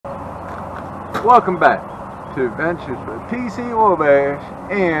Welcome back to Adventures with PC Warbears,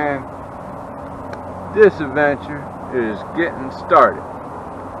 and this adventure is getting started.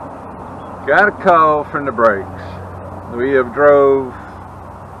 Got a call from the brakes. We have drove,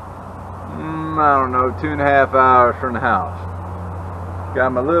 I don't know, 2.5 hours from the house.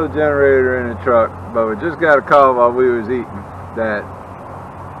 Got my little generator in the truck, but we just got a call while we was eating that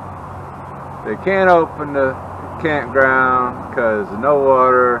they can't open the campground because of no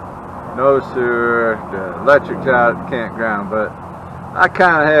water, no sewer, the electric's out at the campground. But I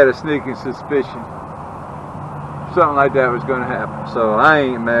kind of had a sneaking suspicion something like that was going to happen, so I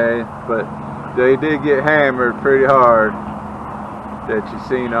ain't mad. But they did get hammered pretty hard that you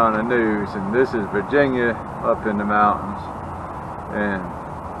seen on the news, and this is Virginia up in the mountains, and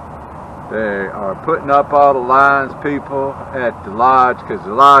they are putting up all the lines, people at the lodge, because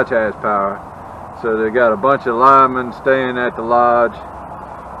the lodge has power. So they got a bunch of linemen staying at the lodge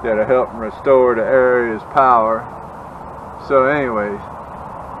that are helping restore the area's power. So anyways,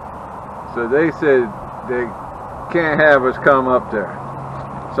 so they said they can't have us come up there.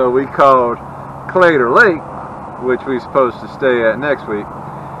 So we called Claytor Lake, which we're supposed to stay at next week,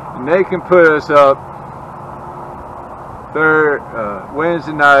 and they can put us up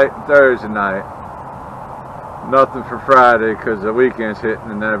Wednesday night, Thursday night. Nothing for Friday because the weekend's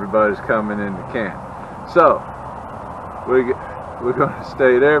hitting and everybody's coming into camp. So we're going to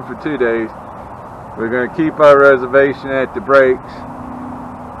stay there for 2 days. We're going to keep our reservation at the breaks,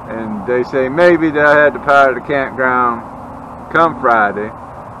 and they say maybe they'll have the power of the campground come Friday,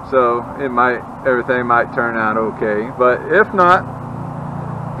 so everything might turn out okay. But if not,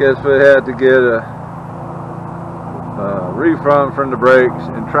 guess we had to get a refund from the breaks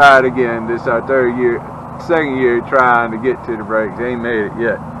and try it again. This is our second year trying to get to the breaks. Ain't made it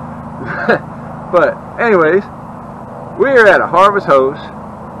yet. But anyways, we're at a Harvest Host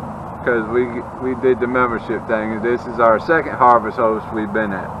because we did the membership thing, and this is our second Harvest Host we've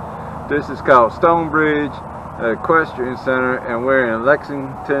been at. This is called Stonebridge Equestrian Center, and we're in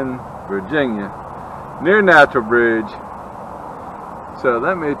Lexington, Virginia, near Natural Bridge. So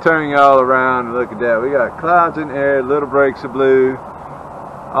let me turn you all around and look at that. We got clouds in the air, little breaks of blue.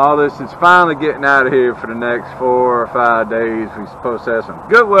 All this is finally getting out of here for the next 4 or 5 days. We're supposed to have some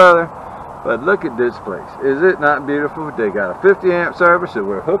good weather, but look at this place. Is it not beautiful? They got a 50 amp service, so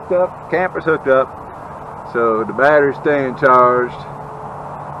we're hooked up, camper's hooked up, so the battery's staying charged.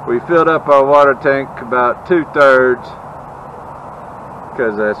 We filled up our water tank about 2/3,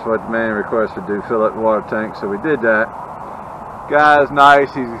 because that's what the man requested to do, fill up the water tank, so we did that. Guy's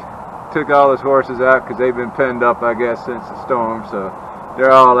nice. He took all his horses out because they've been penned up, I guess, since the storm, so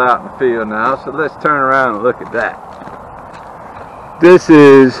they're all out in the field now. So let's turn around and look at that. This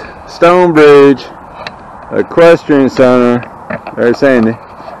is Stonebridge Equestrian Center. There's Sandy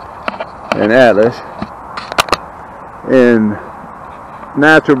and Atlas in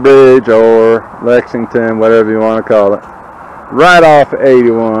Natural Bridge, or Lexington, whatever you want to call it. Right off of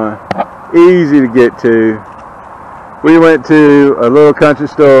 81. Easy to get to. We went to a little country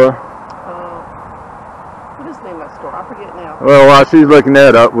store. What is the name of that store? I forget now. Well, while she's looking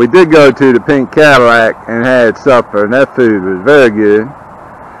that up, we did go to the Pink Cadillac and had supper, and that food was very good.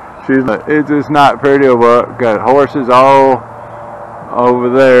 She's like, it's just not pretty or what? Got horses all over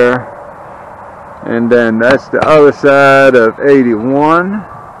there. And then that's the other side of 81,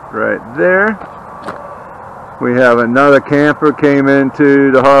 right there. We have another camper came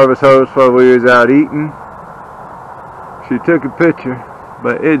into the Harvest Host while we was out eating. She took a picture,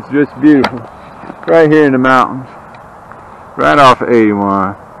 but it's just beautiful. Right here in the mountains, right off of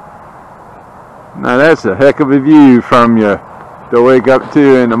 81. Now that's a heck of a view from you to wake up to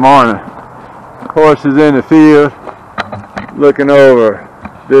in the morning. Horses in the field, looking over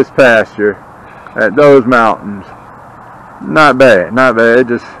this pasture at those mountains. Not bad, not bad.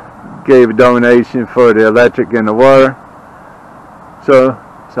 Just gave a donation for the electric and the water, so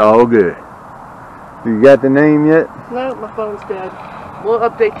it's all good. You got the name yet? No, my phone's dead. We'll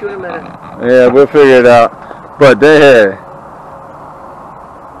update you in a minute. Yeah, we'll figure it out. But they had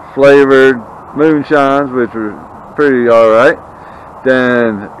flavored moonshines, which were pretty alright.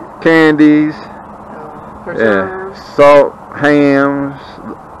 Then candies, Preserves. salt hams,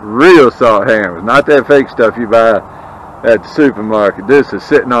 real salt hams, not that fake stuff you buy at the supermarket. This is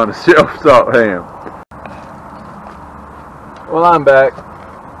sitting on the shelf salt ham. Well, I'm back.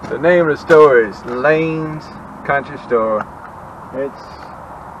 The name of the store is Lane's Country Store. It's,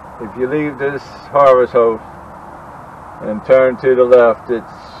 if you leave this Harvest Host and turn to the left,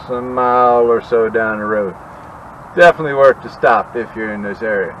 it's a mile or so down the road. Definitely worth the stop if you're in this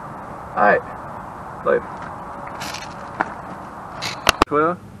area. Alright, later.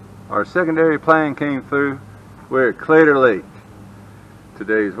 12. Our secondary plan came through. We're at Claytor Lake.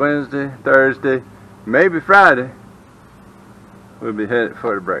 Today's Wednesday, Thursday, maybe Friday. We'll be headed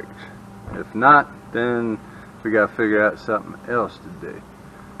for the breaks. If not, then we got to figure out something else to do.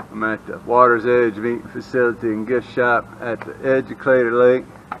 I'm at the Water's Edge meeting facility and gift shop at the edge of Claytor Lake.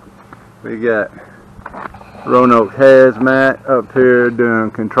 We got Roanoke Hazmat up here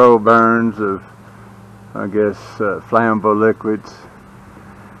doing control burns of, I guess, flammable liquids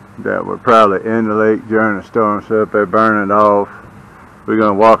that were probably in the lake during the storm, so up there burning it off. We're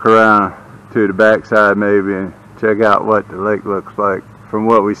going to walk around to the backside maybe and check out what the lake looks like. From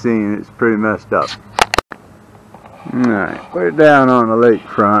what we've seen, it's pretty messed up. Alright, we're down on the lake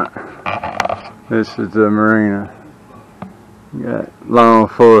front. This is the marina. You got law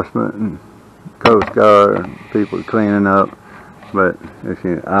enforcement and Coast Guard and people cleaning up. But if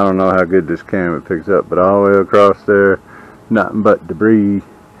you, I don't know how good this camera picks up, but all the way across there, nothing but debris,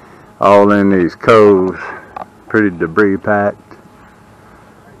 all in these coves, pretty debris packed.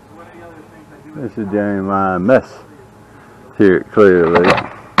 This is Jeremiah mess here at Claytor Lake.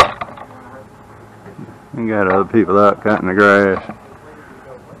 You got other people out cutting the grass.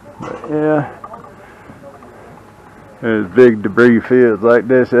 But yeah, there's big debris fields like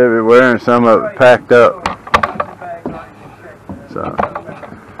this everywhere, and some of it packed up. So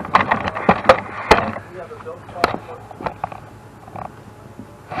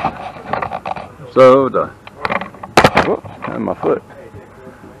and my foot.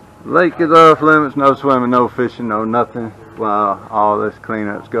 Lake is off limits, no swimming, no fishing, no nothing while all this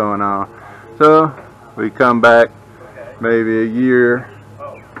cleanup's going on. So we come back maybe a year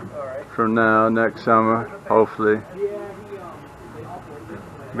from now, next summer, hopefully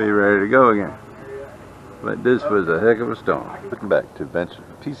be ready to go again. But this was a heck of a storm. Looking back to Venture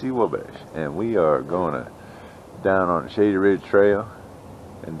PC Wabash, and we are going down on the Shady Ridge Trail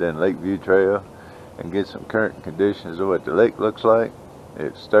and then Lakeview Trail and get some current conditions of what the lake looks like.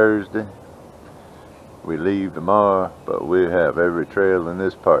 It's Thursday. We leave tomorrow, but we have every trail in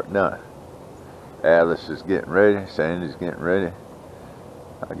this part done. Alice is getting ready, Sandy's getting ready.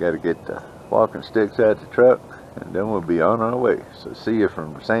 I got to get the walking sticks out the truck, and then we'll be on our way. So see you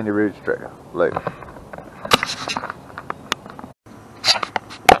from Sandy Ridge Trail later.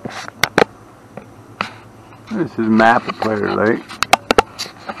 This is a map of Claytor Lake.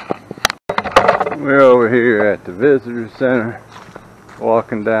 We're over here at the visitor center,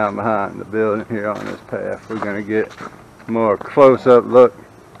 walking down behind the building here on this path. We're going to get a more close-up look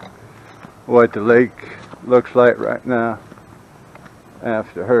what the lake looks like right now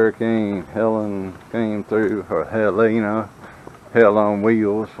after Hurricane Helena came through, or Helena, hell on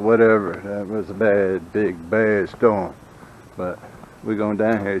wheels, whatever. That was a big bad storm. But we're going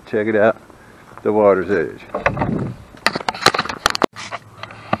down here to check it out, the water's edge.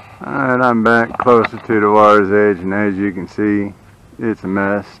 Alright, I'm back closer to the water's edge, and as you can see, it's a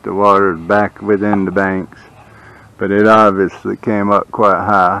mess. The water's back within the banks, but it obviously came up quite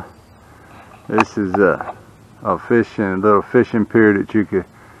high. This is a little fishing pier that you could,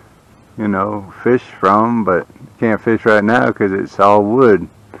 you know, fish from, but you can't fish right now because it's all wood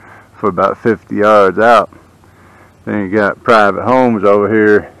for about 50 yards out. Then you got private homes over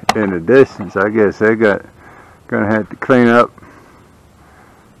here in the distance. I guess they're gonna have to clean up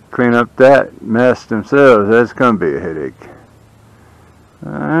that mess themselves. That's gonna be a headache.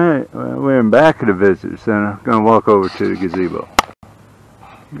 Alright, well, we're in back of the visitor center. Gonna walk over to the gazebo.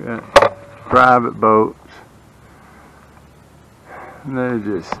 Got private boats. They're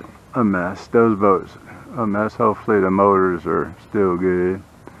just a mess. Those boats a mess. Hopefully the motors are still good.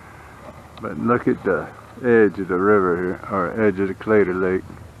 But look at the edge of the river here, or edge of the Claytor Lake.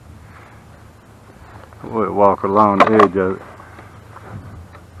 We'll walk along the edge of it.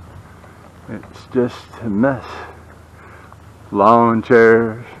 It's just a mess. Lawn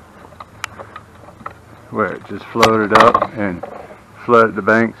chairs where it just floated up and flooded the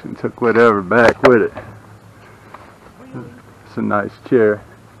banks and took whatever back with it. It's a nice chair.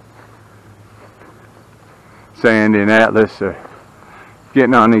 Sandy and Atlas are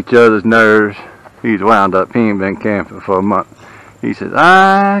getting on each other's nerves. He's wound up. He ain't been camping for a month. He says,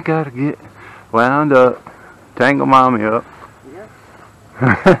 I gotta get wound up. Tangle mommy up.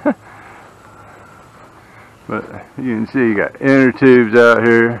 Yeah. But you can see you got inner tubes out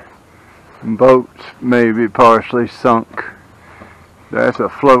here. Boats maybe partially sunk. That's a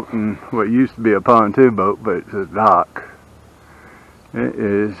floating, what used to be a pontoon boat, but it's a dock. It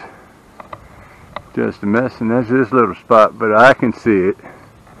is just a mess, and that's this little spot, but I can see it.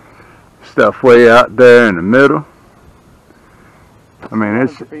 Stuff way out there in the middle. I mean,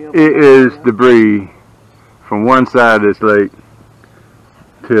 it is debris from one side of this lake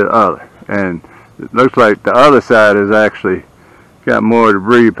to the other. And it looks like the other side has actually got more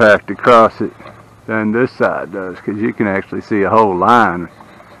debris packed across it than this side does, because you can actually see a whole line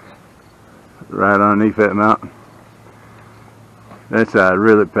right underneath that mountain. That side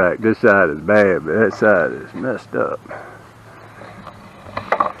really packed. This side is bad, but that side is messed up.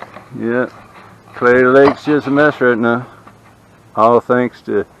 Yep, Claytor Lake's just a mess right now. All thanks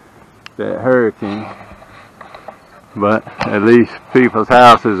to that hurricane. But at least people's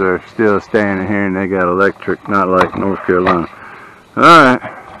houses are still standing here and they got electric, not like North Carolina. Alright,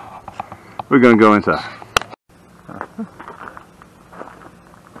 we're going to go inside.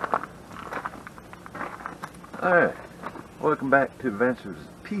 Alright, welcome back to Adventures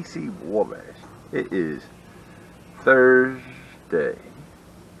PC Wabash. It is Thursday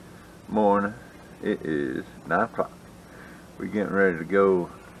morning. It is 9 o'clock. We're getting ready to go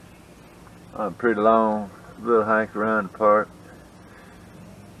on a pretty long little hike around the park.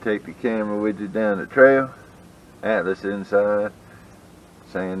 Take the camera with you down the trail. Atlas inside.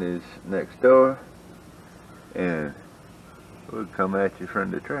 Sand is next door. And we'll come at you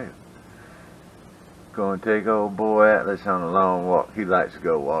from the trail. Going to take old boy Atlas on a long walk. He likes to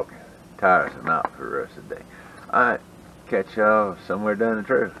go walking. Tires him out for the rest of the day. Alright, catch y'all somewhere down the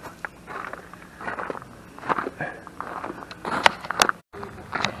trail.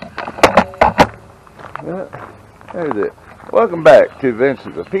 Yeah, there's it. Welcome back to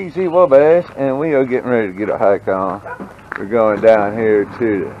Adventures of PC Wabash, and we are getting ready to get a hike on. We're going down here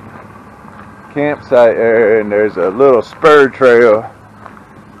to the campsite area, and there's a little spur trail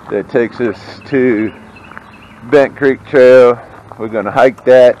that takes us to Bent Creek Trail. We're going to hike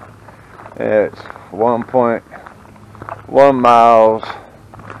that. It's 1.1 miles.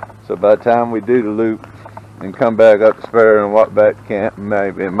 So by the time we do the loop and come back up the spur and walk back to camp,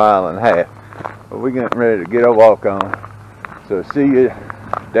 maybe a mile and a half. But we're getting ready to get our walk on. So see you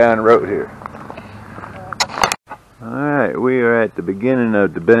down the road here. Alright, we are at the beginning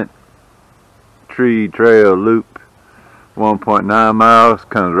of the Bent Tree Trail loop. 1.9 miles,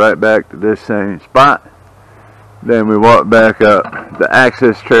 comes right back to this same spot. Then we walk back up the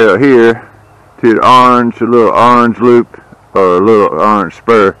access trail here to the little orange loop, or a little orange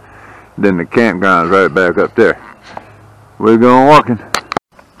spur. Then the campground is right back up there. We're going walking.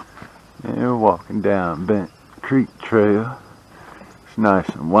 And we're walking down Bent Creek Trail. It's nice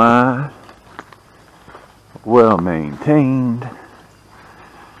and wide, well maintained.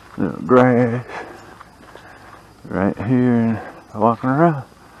 Little grass right here and walking around.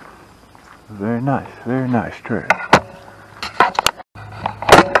 Very nice trail.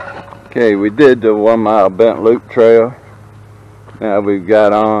 Okay, we did the 1 mile Bent Loop Trail. Now we've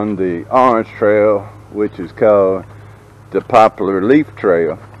got on the orange trail, which is called the Poplar Leaf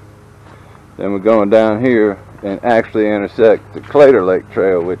Trail. Then we're going down here and actually intersect the Claytor Lake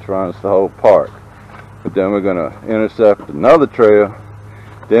Trail, which runs the whole park. But then we're going to intersect another trail.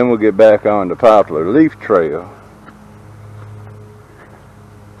 Then we'll get back on the Poplar Leaf Trail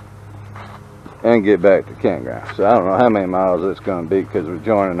and get back to campground. So I don't know how many miles it's going to be, because we're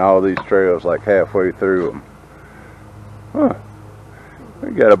joining all these trails like halfway through them. Huh. We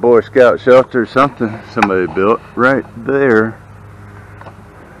got a Boy Scout shelter or something somebody built right there.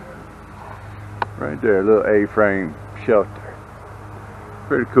 Right there, a little A-frame shelter.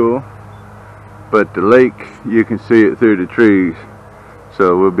 Pretty cool. But the lake, you can see it through the trees.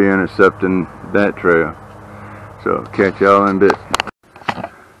 So we'll be intercepting that trail. So catch y'all in a bit.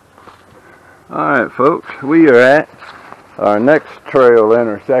 Alright folks, we are at our next trail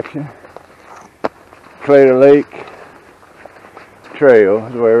intersection. Claytor Lake Trail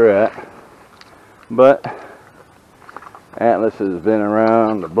is where we're at. But Atlas has been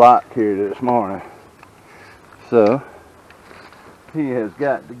around the block here this morning. So he has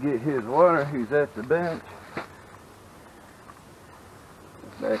got to get his water. He's at the bench.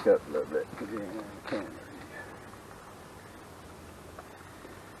 Let's back up a little bit because he ain't on the camera.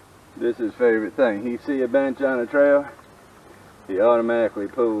 This is his favorite thing. He see a bench on a trail, he automatically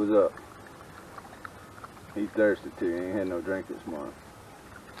pulls up. He's thirsty too. He ain't had no drink this morning.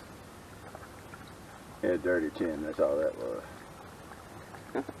 He had a dirty chin, that's all that was.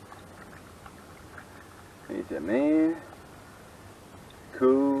 He said, man,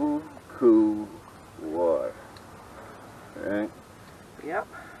 cool water. Right? Yep.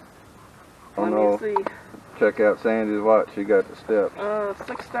 Oh, Let no. me see. Check out Sandy's watch. She got the steps.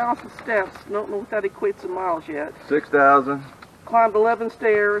 6,000 steps. Don't know what that equates in miles yet. 6,000. Climbed 11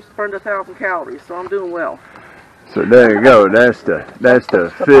 stairs. Burned 1,000 calories. So I'm doing well. So there you go. That's the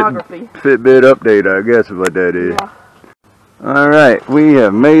Fitbit update, I guess, is what that is. Yeah. All right, we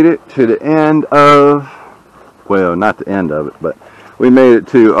have made it to the end of. Well, not the end of it, but we made it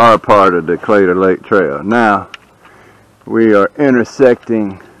to our part of the Claytor Lake Trail. Now we are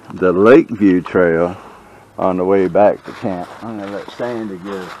intersecting the Lakeview Trail on the way back to camp. I'm gonna let Sandy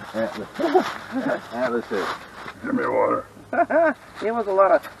give Atlas. Atlas said, "Give me water." It was a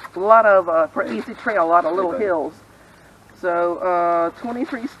lot of for easy trail, a lot of little hills. So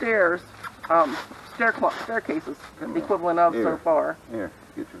 23 stairs, staircases, the equivalent of so far. Here,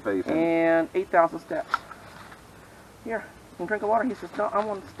 get your face in. And 8,000 steps. Here, you can drink of water. He says, "No, I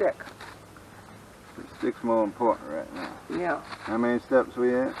want a stick." The stick's more important right now. Yeah. How many steps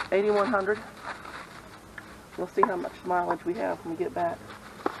we at? 8,100. We'll see how much mileage we have when we get back.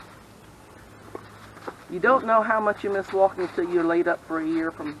 You don't know how much you miss walking till you're laid up for a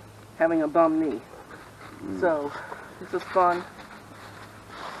year from having a bum knee. So, this is fun.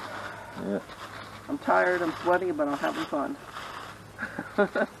 Yeah. I'm tired, I'm sweaty, but I'm having fun.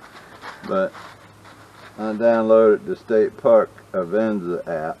 But I downloaded the State Park Avenza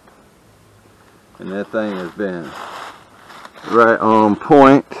app, and that thing has been right on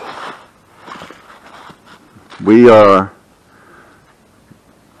point. We are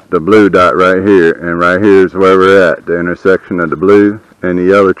the blue dot right here, and right here is where we're at, the intersection of the blue and the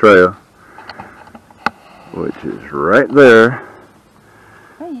yellow trail, which is right there.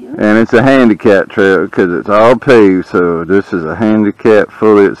 And it's a handicap trail because it's all paved, so this is a handicap,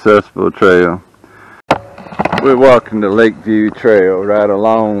 fully accessible trail. We're walking the Lakeview Trail right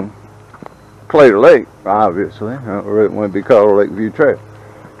along Claytor Lake, obviously. It wouldn't be called Lakeview Trail.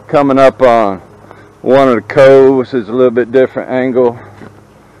 Coming up on one of the coves is a little bit different angle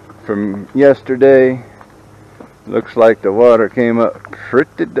from yesterday. Looks like the water came up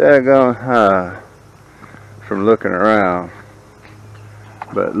pretty daggone high from looking around.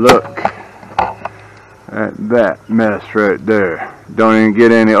 But look at that mess right there. Don't even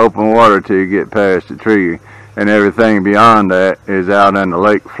get any open water till you get past the tree. And everything beyond that is out in the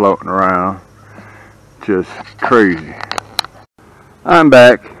lake floating around. Just crazy. I'm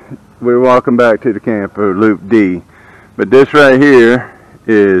back. We're walking back to the camper, Loop D. But this right here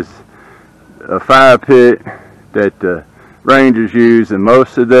is a fire pit that the Rangers use, and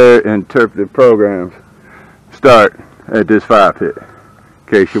most of their interpretive programs start at this fire pit.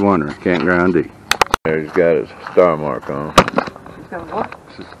 In case you're wondering, Campground D. There, he's got his star mark on. He's got what?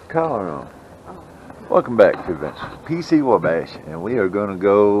 His collar on. Welcome back to PC Wabash, and we are going to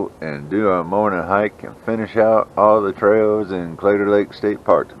go and do our morning hike and finish out all the trails in Claytor Lake State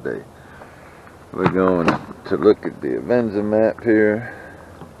Park today. We're going to look at the Avenza map here,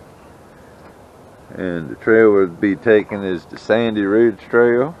 and the trail we'll be taking is the Sandy Ridge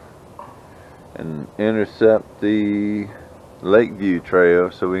Trail, and intercept the Lakeview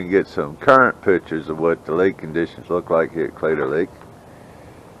Trail so we can get some current pictures of what the lake conditions look like here at Claytor Lake.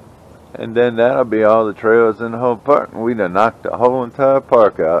 And then that'll be all the trails in the whole park. And we done knocked the whole entire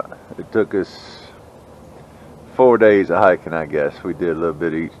park out. It took us 4 days of hiking, I guess. We did a little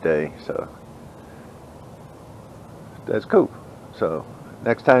bit each day, so that's cool. So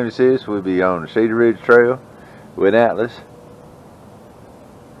next time you see us, we'll be on the Shady Ridge Trail with Atlas,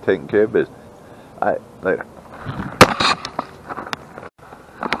 taking care of business. Alright, later.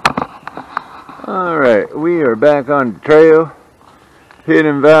 Alright, we are back on the trail.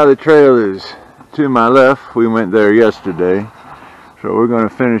 Hidden Valley Trail is to my left. We went there yesterday. So we're going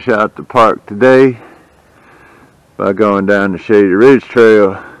to finish out the park today by going down the Shady Ridge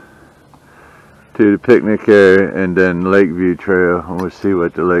Trail to the picnic area, and then Lakeview Trail, and we'll see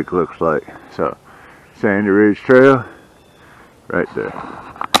what the lake looks like. So, Sandy Ridge Trail, right there.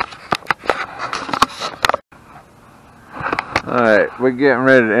 Alright, we're getting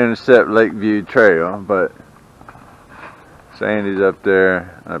ready to intercept Lakeview Trail, but Sandy's up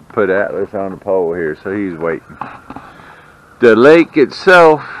there. I put Atlas on the pole here, so he's waiting. The lake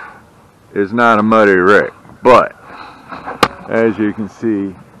itself is not a muddy wreck, but as you can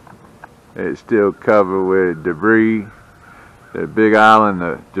see, it's still covered with debris. The big island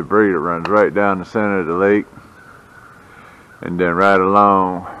of debris that runs right down the center of the lake, and then right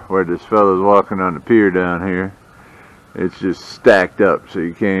along where this fellow's walking on the pier down here, it's just stacked up so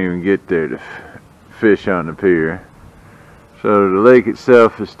you can't even get there to fish on the pier. So the lake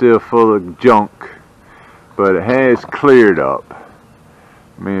itself is still full of junk, but it has cleared up.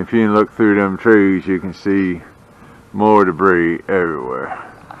 I mean, if you can look through them trees, you can see more debris everywhere.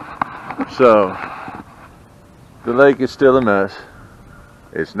 So the lake is still a mess.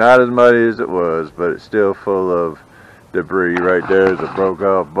 It's not as muddy as it was, but it's still full of debris. Right there is a broke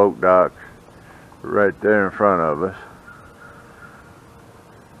off boat dock right there in front of us.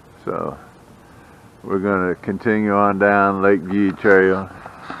 So we're going to continue on down Lakeview Trail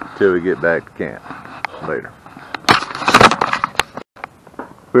until we get back to camp. Later.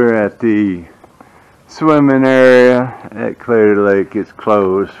 We're at the swimming area at Claytor Lake. It's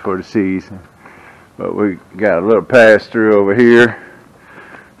closed for the season, but we got a little pass through over here,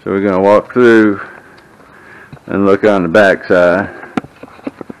 so we're gonna walk through and look on the back side,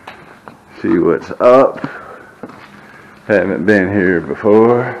 see what's up. Haven't been here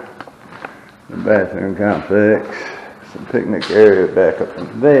before. The bathroom complex, some picnic area back up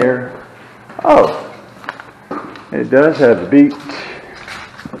in there. Oh, it does have a beach.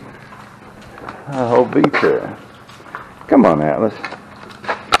 A whole beach there. Come on, Atlas.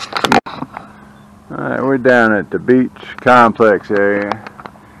 Alright, we're down at the beach complex area.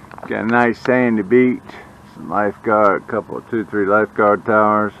 Got a nice sandy beach, some lifeguard, two, three lifeguard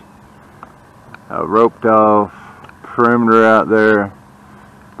towers, a roped off perimeter out there.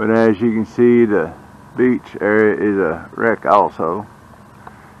 But as you can see, the beach area is a wreck also.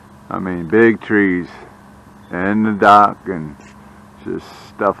 I mean, big trees and the dock and just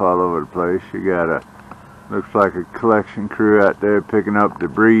stuff all over the place. You got looks like a collection crew out there picking up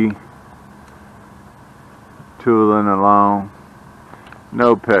debris, tooling along.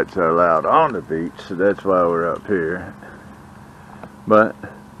 No pets are allowed on the beach, so that's why we're up here. But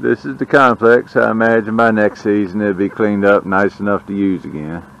this is the complex. I imagine by next season it'll be cleaned up nice enough to use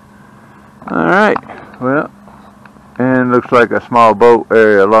again. Alright, well, and looks like a small boat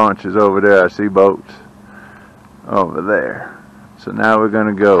area launches over there. I see boats over there. So now we're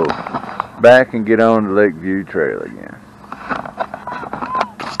going to go back and get on the Lakeview Trail again.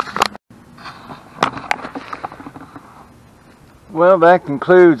 Well, that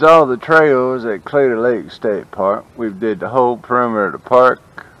concludes all the trails at Claytor Lake State Park. We've did the whole perimeter of the park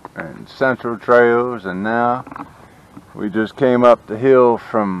and central trails, and now we just came up the hill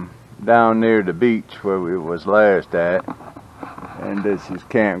from down near the beach where we was last at. And this is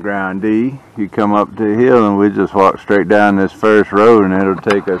Campground D. You come up the hill and we just walk straight down this first road and it'll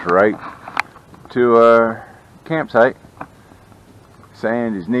take us right to our campsite.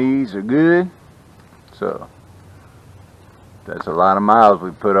 Sandy's knees are good, so that's a lot of miles we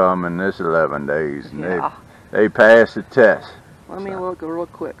put on them in this 11 days, and yeah, they passed the test. Let me look real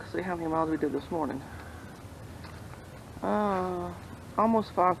quick, see how many miles we did this morning.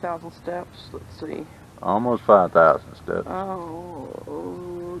 Almost 5,000 steps. Let's see. Almost 5,000 steps.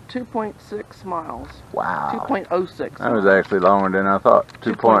 Oh, 2.6 miles. Wow. 2.06. That was actually longer than I thought.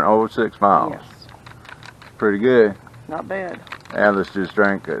 2.06 miles. Yes. Pretty good. Not bad. Alice just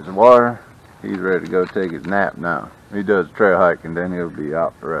drank his water. He's ready to go take his nap now. He does trail hiking, then he'll be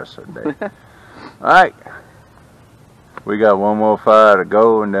out the rest of the day. Alright. We got one more fire to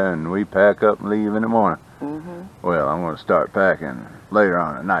go, and then we pack up and leave in the morning. Well, I'm going to start packing later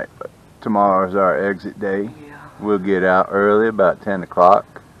on at night, but tomorrow's our exit day. Yeah. We'll get out early, about 10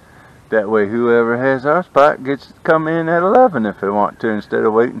 o'clock. That way whoever has our spot gets to come in at 11 if they want to, instead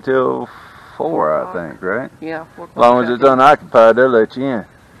of waiting until 4, I think, right? Yeah, 4 o'clock. As long as it's unoccupied, they'll let you in.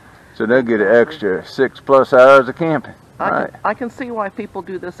 So they'll get an extra 6+ hours of camping. I can see why people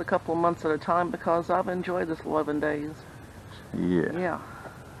do this a couple of months at a time, because I've enjoyed this 11 days. Yeah. Yeah.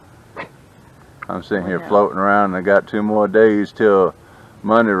 I'm sitting here floating around, and I got 2 more days till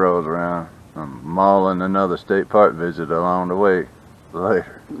Monday rolls around. I'm mauling another state park visit along the way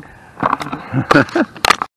later.